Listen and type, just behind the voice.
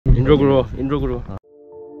Indro Guru.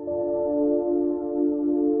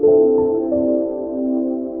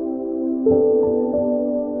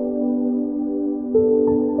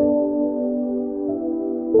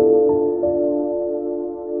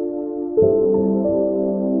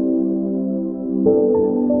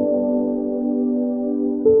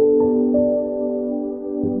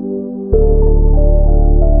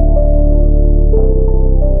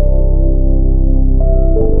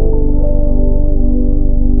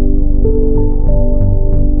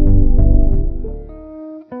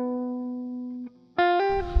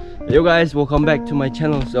 Yo guys, welcome back to my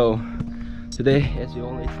channel. So today, as you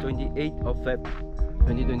all know, it's 28th of Feb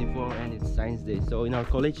 2024 and it's Science Day. So in our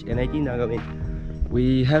college, NITN,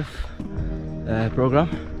 we have a program.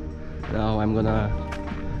 Now I'm gonna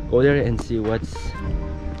go there and see what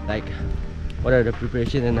are the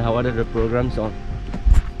preparation and how are the programs on,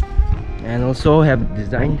 and also have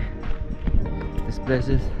designed these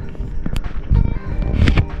places.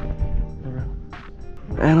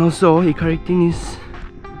 And also Ikariting is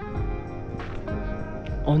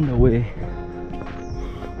on the way.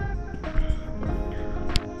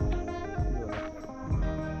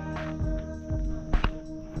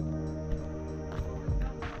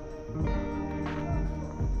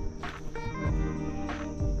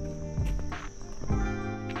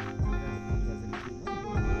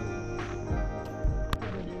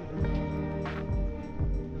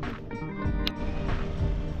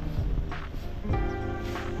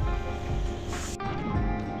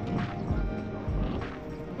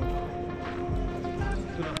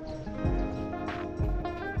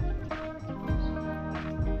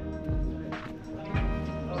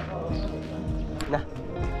 Nah,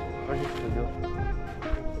 first video.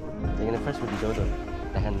 Taking the first video though.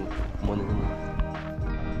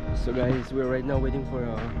 So guys, we're right now waiting for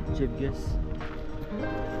our chief guest.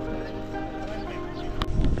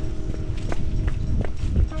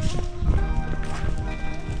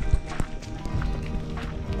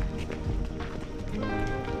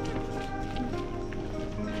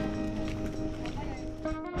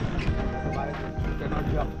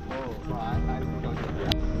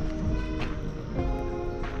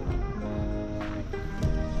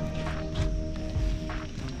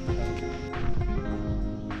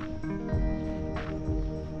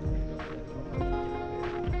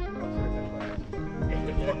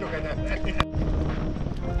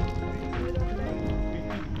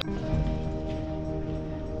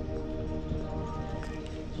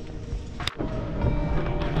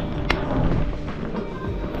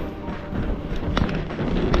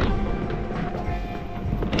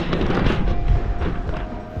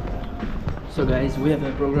 So guys, we have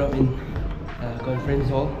a program in conference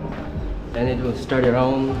hall, and it will start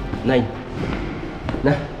around 9.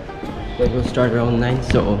 It will start around 9.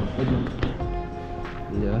 So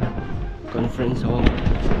in the conference hall,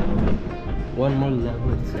 one more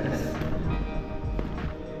level it says.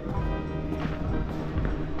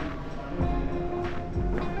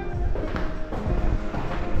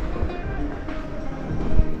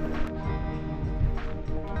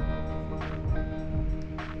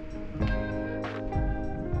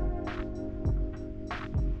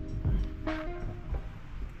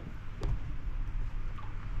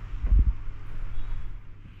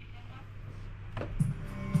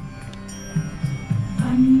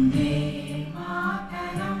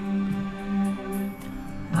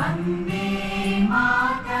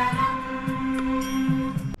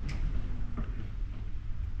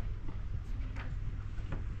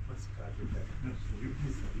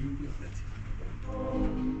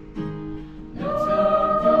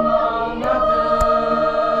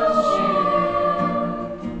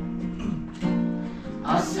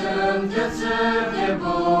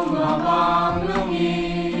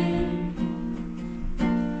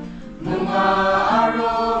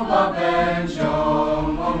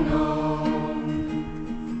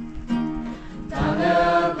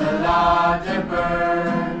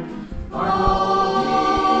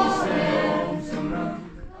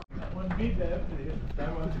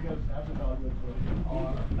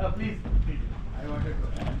 Please, I wanted to.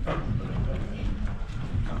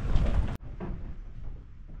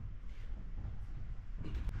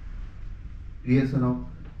 Creation of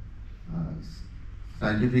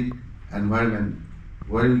scientific environment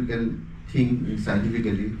where we can think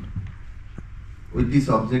scientifically. With this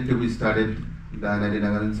objective, we started the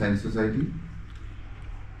NITN Science Society.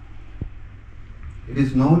 It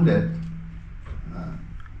is known that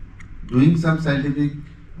doing some scientific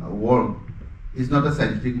work is not a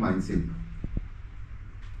scientific mindset.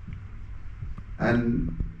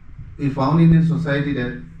 And we found in a society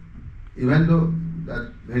that even though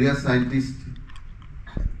that various scientists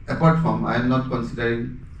apart from, I am not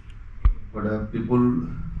considering for the people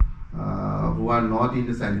who are not in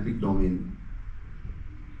the scientific domain,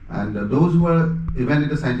 and those who are even in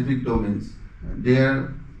the scientific domains,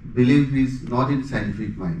 their belief is not in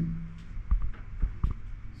scientific mind.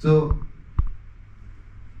 So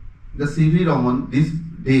the CV Raman, this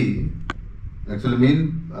day, actually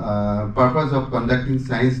main purpose of conducting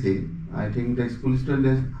Science Day, I think the school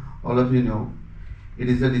students, all of you know, it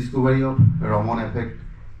is the discovery of Raman effect.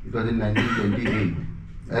 It was in 1928.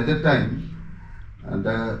 At that time,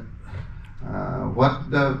 what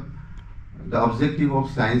the objective of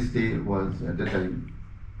Science Day was at the time,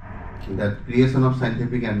 that creation of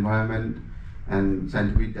scientific environment and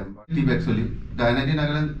scientific environment. Actually, the NITN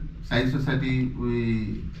Nagaland Science Society,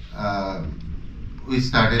 we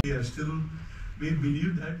started. We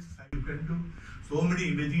believe that you can do so many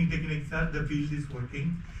imaging techniques that the field is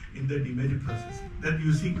working in the image process. That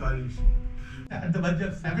you see correlation. At the age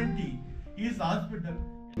of 70, he is hospital.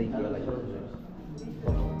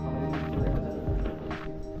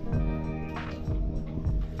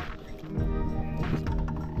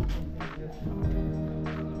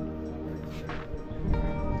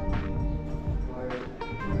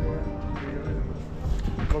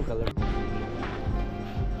 What color?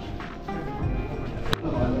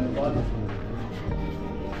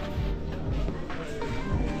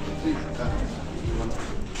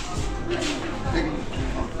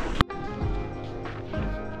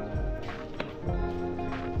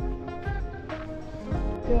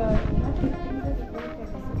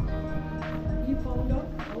 He found out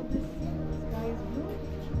how the sky is blue,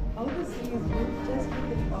 how the sea is blue, just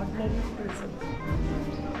with an ordinary prism.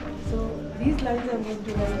 So these lines I'm going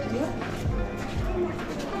to write here.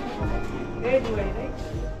 Where do I write?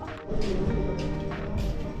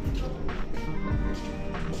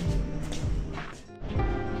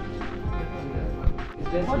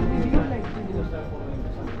 What would you like to do?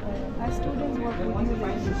 As students, what would you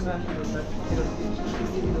like to do?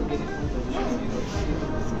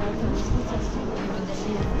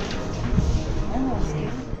 I'm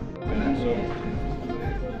asking.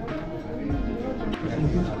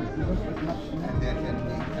 And there can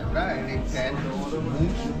be camera and it can move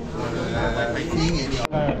seeing any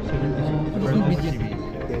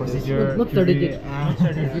Procedure. Not 30 days.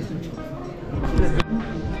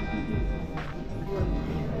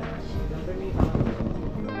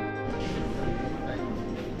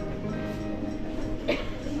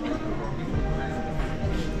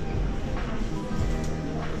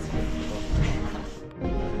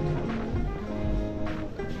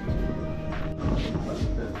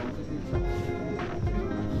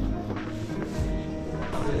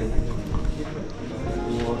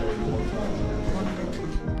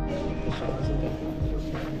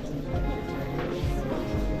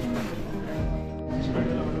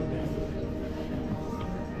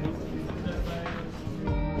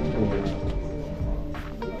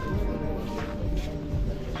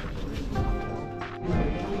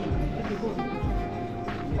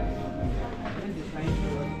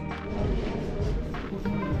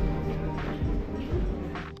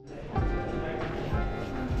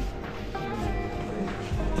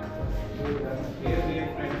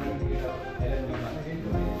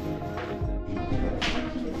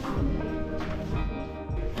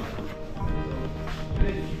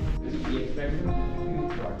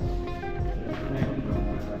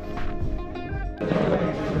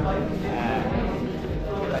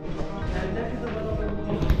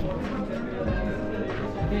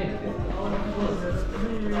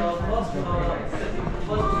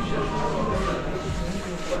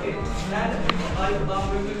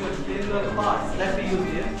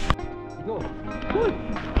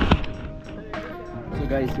 So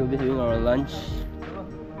guys, we'll be doing our lunch.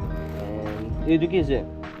 And you is it?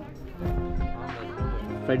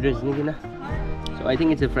 Fried rice na. So I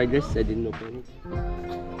think it's a fried rice. I didn't open it.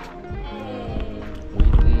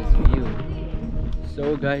 With this view.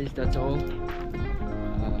 So guys, that's all.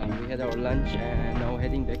 We had our lunch and now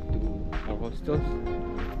heading back to our hostels.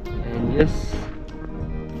 And yes,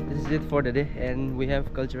 this is it for the day. And we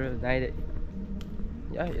have cultural night.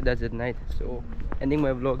 Yeah, that's at night. So ending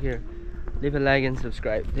my vlog here. Leave a like and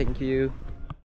subscribe. Thank you.